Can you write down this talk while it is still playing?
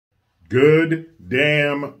Good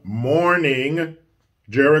damn morning.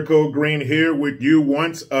 Jericho Green here with you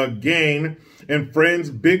once again. And friends,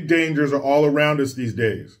 big dangers are all around us these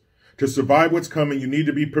days. To survive what's coming, you need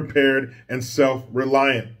to be prepared and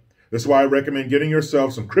self-reliant. That's why I recommend getting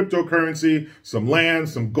yourself some cryptocurrency, some land,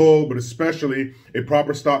 some gold, but especially a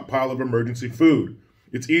proper stockpile of emergency food.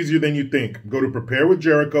 It's easier than you think. Go to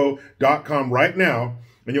preparewithjericho.com right now,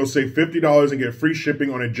 and you'll save $50 and get free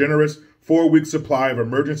shipping on a generous 4-week supply of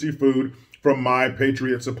emergency food from My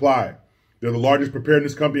Patriot Supply. They're the largest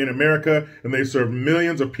preparedness company in America, and they serve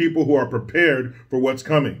millions of people who are prepared for what's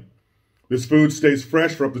coming. This food stays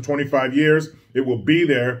fresh for up to 25 years. It will be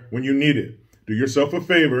there when you need it. Do yourself a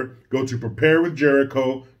favor. Go to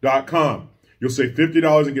preparewithjericho.com. You'll save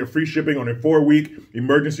 $50 and get free shipping on a 4-week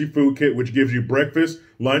emergency food kit, which gives you breakfast,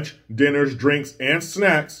 lunch, dinners, drinks, and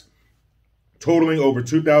snacks, totaling over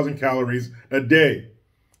 2,000 calories a day.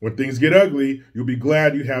 When things get ugly, you'll be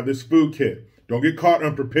glad you have this food kit. Don't get caught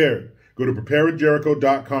unprepared. Go to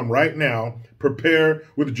preparewithjericho.com right now,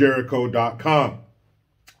 preparewithjericho.com.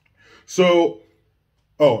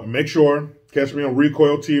 And make sure, catch me on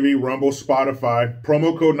Recoil TV, Rumble, Spotify,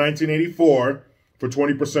 promo code 1984 for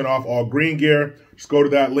 20% off all green gear. Just go to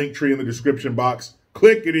that link tree in the description box.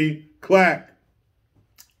 Clickety clack.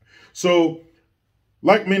 So,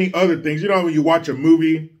 like many other things, you know, when you watch a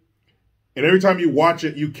movie, and every time you watch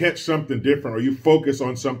it, you catch something different or you focus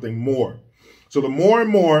on something more. So the more and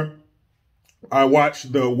more I watch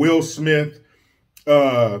the Will Smith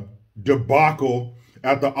debacle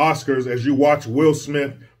at the Oscars, as you watch Will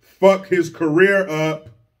Smith fuck his career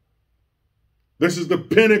up. This is the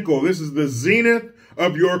pinnacle. This is the zenith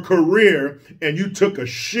of your career, and you took a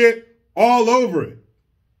shit all over it.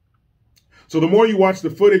 So the more you watch the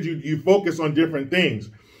footage, you focus on different things.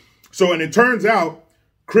 So, and it turns out,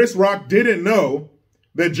 Chris Rock didn't know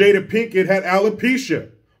that Jada Pinkett had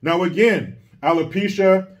alopecia. Now, again,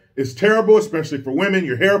 alopecia is terrible, especially for women.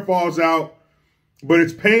 Your hair falls out, but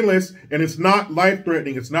it's painless and it's not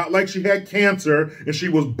life-threatening. It's not like she had cancer and she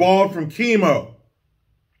was bald from chemo.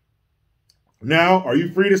 Now, are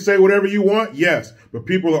you free to say whatever you want? Yes, but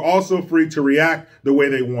people are also free to react the way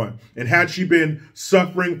they want. And had she been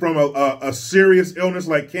suffering from a serious illness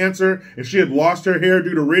like cancer and she had lost her hair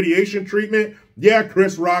due to radiation treatment, yeah,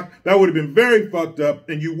 Chris Rock, that would have been very fucked up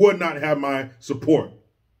and you would not have my support.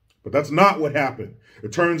 But that's not what happened.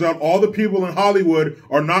 It turns out all the people in Hollywood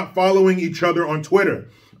are not following each other on Twitter.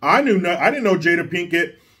 I didn't know Jada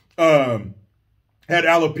Pinkett had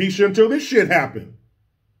alopecia until this shit happened.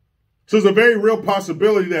 So there's a very real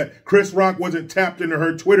possibility that Chris Rock wasn't tapped into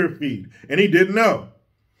her Twitter feed, and he didn't know.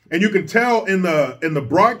 And you can tell in the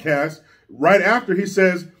broadcast right after he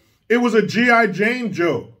says, it was a G.I. Jane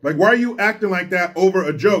joke. Like, why are you acting like that over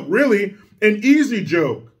a joke? Really, an easy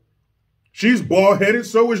joke. She's bald-headed,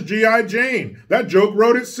 so is G.I. Jane. That joke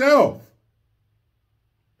wrote itself.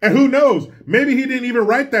 And who knows? Maybe he didn't even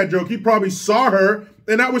write that joke. He probably saw her,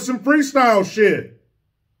 and that was some freestyle shit.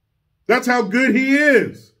 That's how good he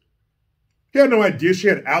is. He had no idea she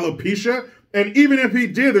had alopecia. And even if he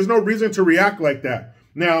did, there's no reason to react like that.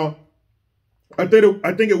 Now, I think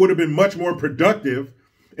it would have been much more productive,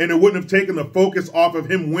 and it wouldn't have taken the focus off of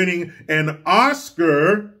him winning an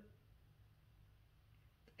Oscar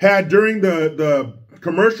had during the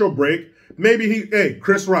commercial break, maybe hey,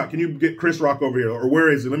 Chris Rock, can you get Chris Rock over here? Or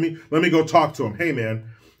where is he? Let me go talk to him. Hey, man,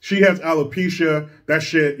 she has alopecia. That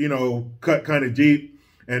shit, cut kind of deep.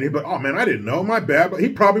 And he'd be like, oh, man, I didn't know. My bad. But he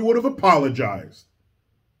probably would have apologized.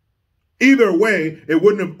 Either way, it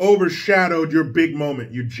wouldn't have overshadowed your big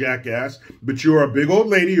moment, you jackass. But you're a big old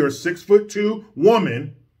lady. You're a 6'2"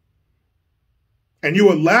 woman. And you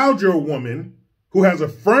allowed your woman, who has a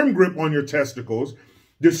firm grip on your testicles,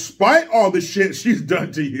 despite all the shit she's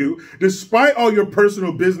done to you, despite all your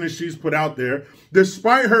personal business she's put out there,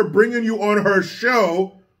 despite her bringing you on her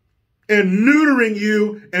show and neutering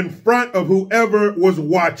you in front of whoever was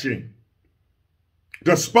watching.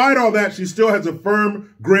 Despite all that, she still has a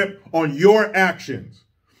firm grip on your actions.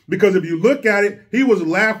 Because if you look at it, he was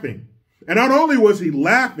laughing. And not only was he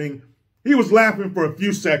laughing for a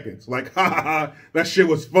few seconds. Like, ha ha ha, that shit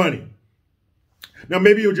was funny. Now,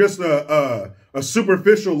 maybe it was just a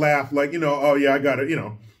superficial laugh, like, oh yeah, I got it,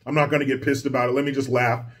 I'm not going to get pissed about it. Let me just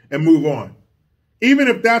laugh and move on. Even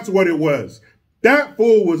if that's what it was. That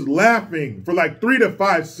fool was laughing for like 3 to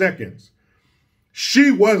 5 seconds. She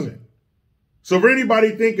wasn't. So for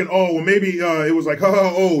anybody thinking, oh, well, maybe it was like,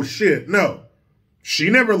 oh, shit. No, she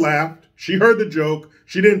never laughed. She heard the joke.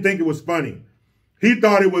 She didn't think it was funny. He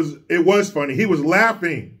thought it was funny. He was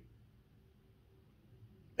laughing.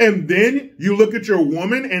 And then you look at your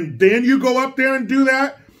woman and then you go up there and do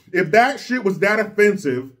that? If that shit was that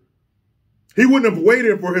offensive, He wouldn't have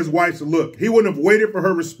waited for his wife's look. He wouldn't have waited for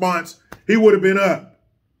her response. He would have been up.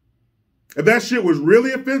 If that shit was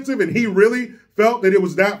really offensive and he really felt that it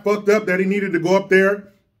was that fucked up that he needed to go up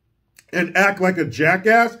there and act like a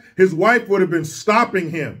jackass, his wife would have been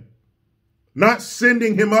stopping him, not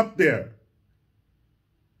sending him up there.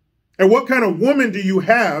 And what kind of woman do you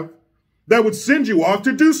have that would send you off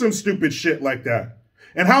to do some stupid shit like that?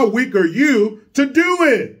 And how weak are you to do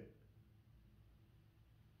it?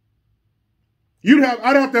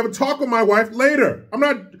 I'd have to have a talk with my wife later. I'm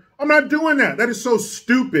not doing that. That is so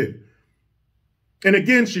stupid. And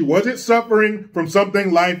again, she wasn't suffering from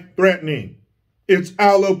something life-threatening. It's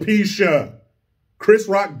alopecia. Chris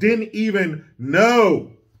Rock didn't even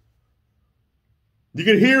know. You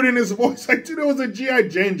can hear it in his voice. Like, dude, it was a G.I.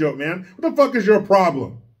 Jane joke, man. What the fuck is your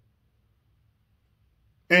problem?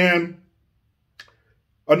 And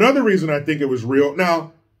another reason I think it was real.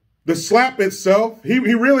 Now, the slap itself, he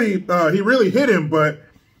really hit him, but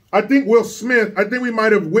I think we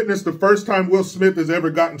might have witnessed the first time Will Smith has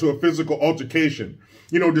ever gotten to a physical altercation.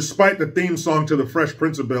 You know, despite the theme song to The Fresh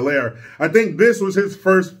Prince of Bel-Air, I think this was his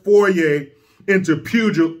first foray into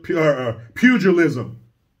pugilism,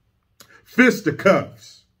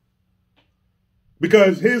 fisticuffs.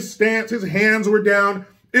 Because his stance, his hands were down,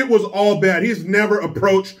 it was all bad. He's never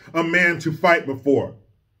approached a man to fight before,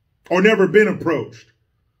 or never been approached.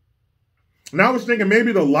 And I was thinking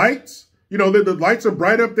maybe the lights, you know, the lights are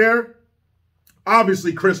bright up there.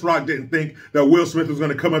 Obviously, Chris Rock didn't think that Will Smith was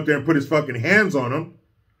going to come up there and put his fucking hands on him.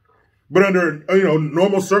 But under, you know,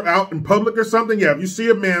 normal, out in public or something, yeah, if you see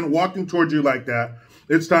a man walking towards you like that,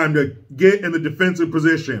 it's time to get in the defensive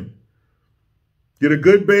position. Get a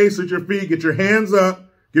good base at your feet, get your hands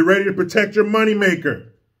up, get ready to protect your moneymaker.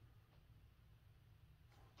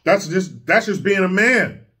 That's just being a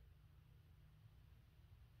man.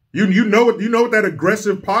 You know what that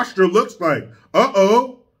aggressive posture looks like.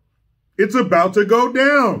 Uh-oh, it's about to go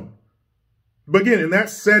down. But again, in that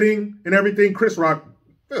setting and everything, Chris Rock,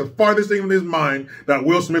 the farthest thing in his mind that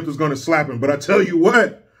Will Smith was going to slap him. But I tell you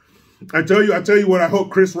what, I tell you what I hope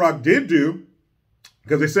Chris Rock did do,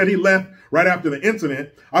 because they said he left right after the incident.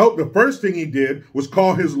 I hope the first thing he did was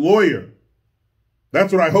call his lawyer.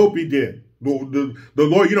 That's what I hope he did. The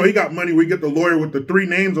lawyer, you know, he got money. We get the lawyer with the 3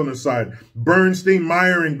 names on the side: Bernstein,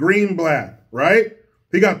 Meyer, and Greenblatt, right?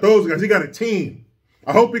 He got those guys. He got a team.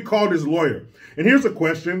 I hope he called his lawyer. And here's a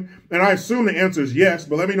question, and I assume the answer is yes,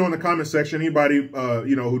 but let me know in the comment section, anybody,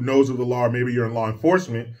 you know, who knows of the law, or maybe you're in law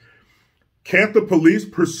enforcement. Can't the police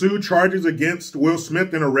pursue charges against Will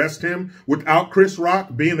Smith and arrest him without Chris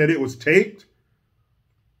Rock, being that it was taped?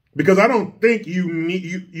 Because I don't think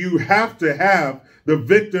you have to have the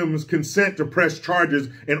victim's consent to press charges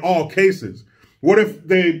in all cases. What if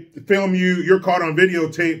they film you're caught on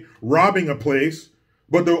videotape robbing a place,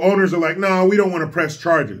 but the owners are like, no, we don't want to press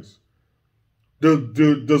charges?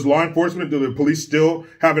 Does law enforcement, do the police still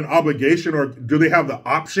have an obligation, or do they have the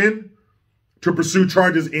option to pursue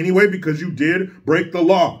charges anyway because you did break the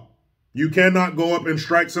law? You cannot go up and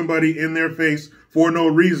strike somebody in their face for no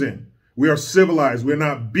reason. We are civilized. We're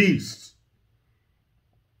not beasts.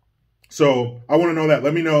 So I want to know that.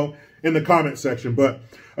 Let me know in the comment section. But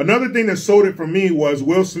another thing that sold it for me was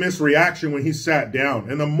Will Smith's reaction when he sat down.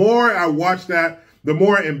 And the more I watch that, the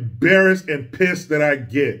more embarrassed and pissed that I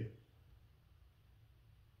get.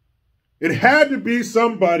 It had to be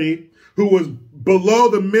somebody who was below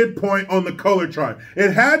the midpoint on the color chart.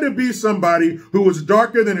 It had to be somebody who was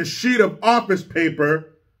darker than a sheet of office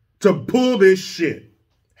paper to pull this shit.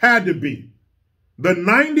 Had to be. The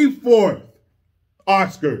 94th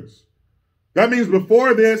Oscars. That means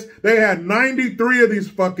before this, they had 93 of these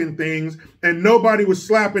fucking things, and nobody was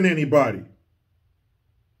slapping anybody.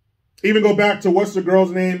 Even go back to, what's the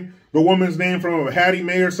girl's name? The woman's name from Hattie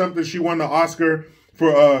Mae or something. She won the Oscar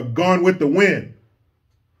for Gone with the Wind.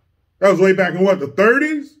 That was way back in what, the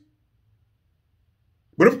 30s?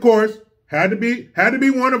 But of course, had to be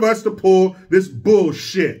one of us to pull this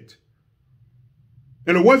bullshit.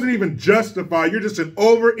 And it wasn't even justified. You're just an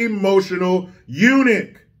over-emotional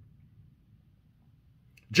eunuch.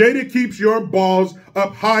 Jada keeps your balls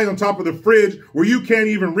up high on top of the fridge where you can't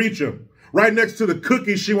even reach them. Right next to the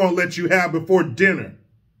cookies she won't let you have before dinner.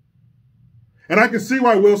 And I can see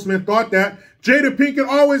why Will Smith thought that. Jada Pinkett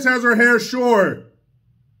always has her hair short.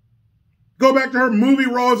 Go back to her movie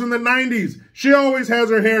roles in the 90s. She always has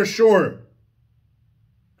her hair short.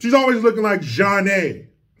 She's always looking like Jeanne.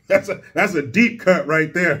 That's a deep cut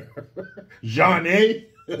right there. Jeanne.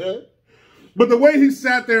 But the way he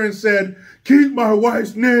sat there and said, keep my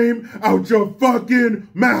wife's name out your fucking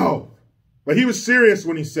mouth. But he was serious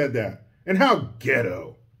when he said that. And how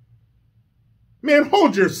ghetto. Man,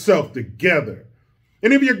 hold yourself together.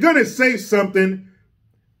 And if you're going to say something,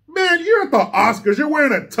 man, you're at the Oscars. You're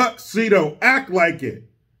wearing a tuxedo. Act like it.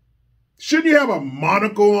 Shouldn't you have a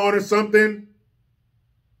monocle on or something?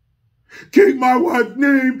 Keep my wife's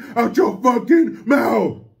name out your fucking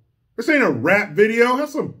mouth. This ain't a rap video. Have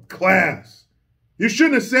some class. You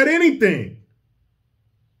shouldn't have said anything.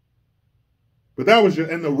 But that was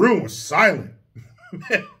and the room was silent.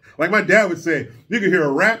 Like my dad would say, you could hear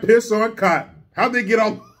a rat piss on cotton. How'd they get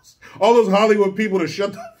all those Hollywood people to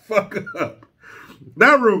shut the fuck up?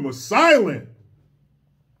 That room was silent.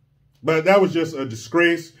 But that was just a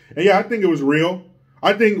disgrace. And yeah, I think it was real.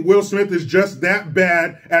 I think Will Smith is just that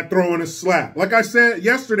bad at throwing a slap. Like I said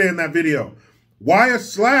yesterday in that video, why a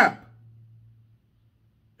slap?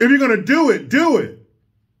 If you're going to do it, do it.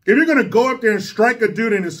 If you're going to go up there and strike a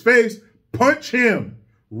dude in his face, punch him.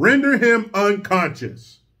 Render him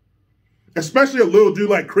unconscious. Especially a little dude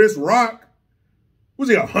like Chris Rock. Was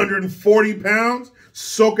he 140 pounds?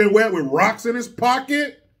 Soaking wet with rocks in his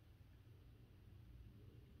pocket?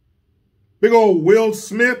 Big old Will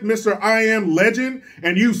Smith, Mr. I Am Legend,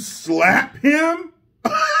 and you slap him?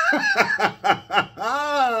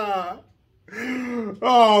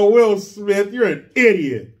 Oh, Will Smith, you're an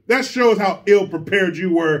idiot. That shows how ill-prepared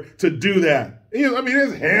you were to do that. I mean,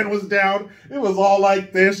 his hand was down. It was all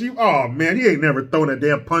like this. Oh, man, he ain't never thrown a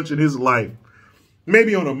damn punch in his life.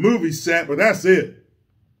 Maybe on a movie set, but that's it.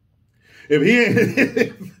 If he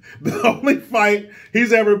ain't, the only fight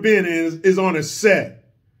he's ever been in is on a set.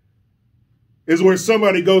 Is where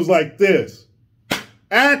somebody goes like this.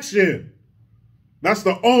 Action. That's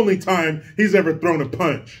the only time he's ever thrown a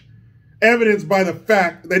punch. Evidenced by the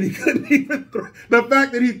fact that he couldn't even throw, the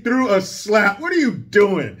fact that he threw a slap. What are you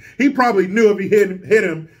doing? He probably knew if he hit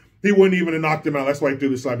him, he wouldn't even have knocked him out. That's why he threw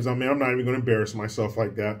the slap. He's like, man, I'm not even going to embarrass myself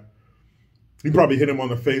like that. He probably hit him on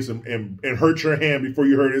the face and hurt your hand before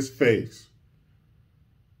you hurt his face.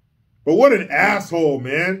 But what an asshole,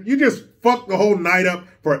 man. You just fucked the whole night up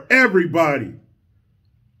for everybody.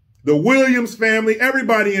 The Williams family,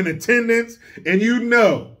 everybody in attendance, and you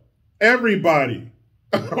know, everybody.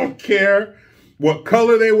 I don't care what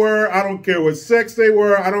color they were. I don't care what sex they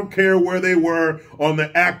were. I don't care where they were on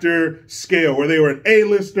the actor scale, where they were an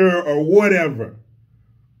A-lister or whatever.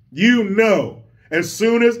 You know, as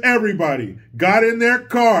soon as everybody got in their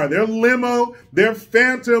car, their limo, their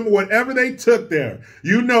Phantom, whatever they took there,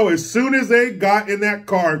 you know, as soon as they got in that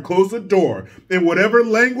car and closed the door, in whatever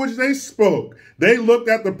language they spoke, they looked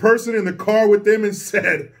at the person in the car with them and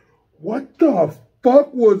said, what the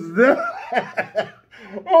fuck was that?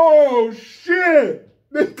 Oh, shit.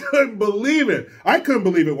 They couldn't believe it. I couldn't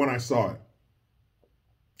believe it when I saw it.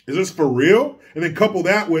 Is this for real? And then couple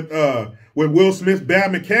that with Will Smith's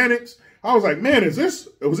bad mechanics. I was like, man, was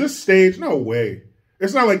this staged? No way.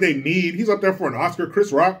 It's not like they need, he's up there for an Oscar.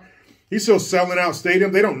 Chris Rock, he's still selling out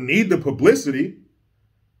stadiums. They don't need the publicity.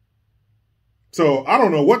 So I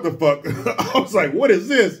don't know what the fuck. I was like, what is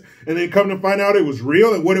this? And then come to find out it was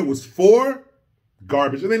real and what it was for.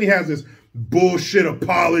 Garbage. And then he has this bullshit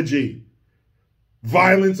apology.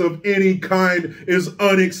 Violence of any kind is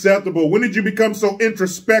unacceptable. When did you become so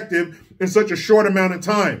introspective in such a short amount of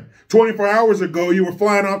time? 24 hours ago, you were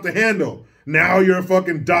flying off the handle. Now you're a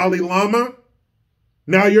fucking Dalai Lama?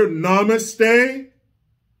 Now you're Namaste?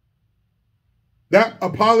 That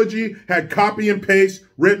apology had copy and paste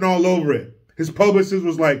written all over it. His publicist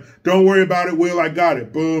was like, don't worry about it, Will, I got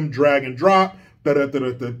it. Boom, drag and drop.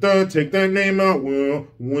 Da-da-da-da-da-da. Take that name out.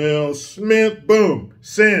 Will Smith. Boom.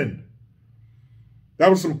 Send. That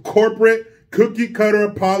was some corporate cookie cutter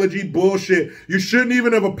apology bullshit. You shouldn't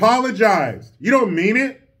even have apologized. You don't mean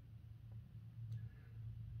it.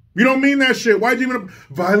 You don't mean that shit. Why'd you even...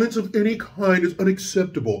 Violence of any kind is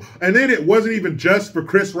unacceptable. And then it wasn't even just for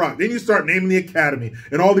Chris Rock. Then you start naming the Academy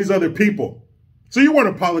and all these other people. So you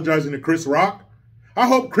weren't apologizing to Chris Rock. I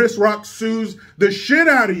hope Chris Rock sues the shit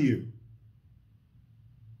out of you.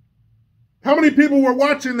 How many people were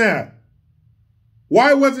watching that?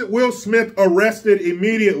 Why wasn't Will Smith arrested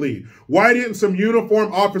immediately? Why didn't some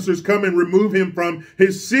uniformed officers come and remove him from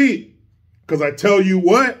his seat? Because I tell you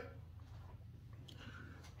what,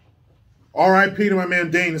 R.I.P. to my man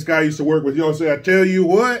Dane, this guy I used to work with. You know, say, I tell you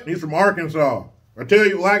what, he's from Arkansas. I tell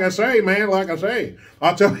you, like I say, man, like I say.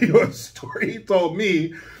 I'll tell you a story he told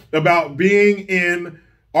me about being in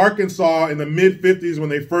Arkansas in the mid-50s when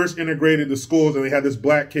they first integrated the schools and they had this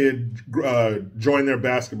black kid join their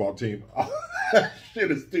basketball team. That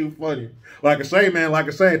shit is too funny. Like I say, man, like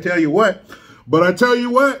I say, I tell you what. But I tell you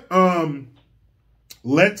what,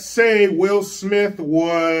 let's say Will Smith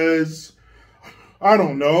was, I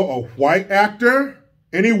don't know, a white actor,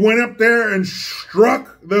 and he went up there and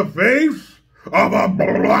struck the face of a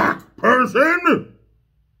black person?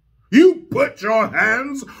 You put your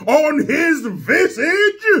hands on his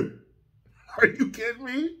visage? Are you kidding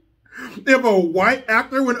me? If a white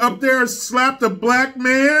actor went up there and slapped a black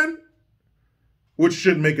man, which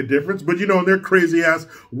shouldn't make a difference, but you know, in their crazy ass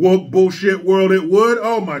woke bullshit world, it would.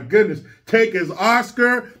 Oh my goodness. Take his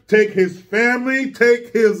Oscar, take his family,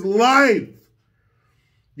 take his life.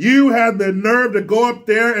 You had the nerve to go up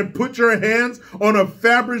there and put your hands on a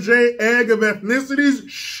Fabergé egg of ethnicities?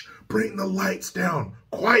 Shh, bring the lights down.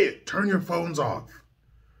 Quiet, turn your phones off.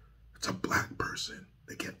 It's a black person.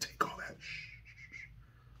 They can't take all that. Shh,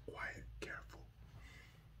 quiet, careful.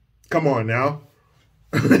 Come on now.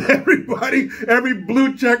 Everybody, every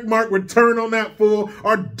blue check mark would turn on that fool.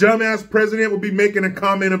 Our dumbass president would be making a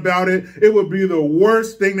comment about it. It would be the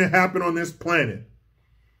worst thing to happen on this planet.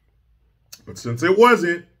 But since it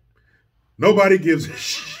wasn't, nobody gives a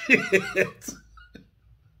shit.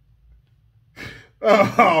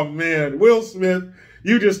 Oh, man. Will Smith,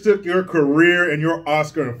 you just took your career and your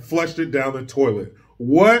Oscar and flushed it down the toilet.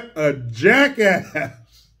 What a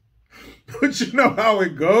jackass. But you know how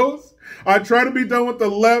it goes? I try to be done with the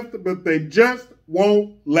left, but they just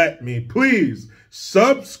won't let me. Please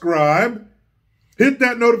subscribe. Hit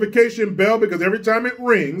that notification bell because every time it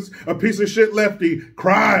rings, a piece of shit lefty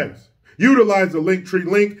cries. Utilize the Linktree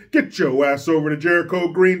link. Get your ass over to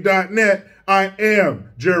JerichoGreen.net. I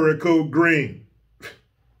am Jericho Green.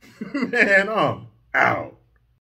 Man, I'm out.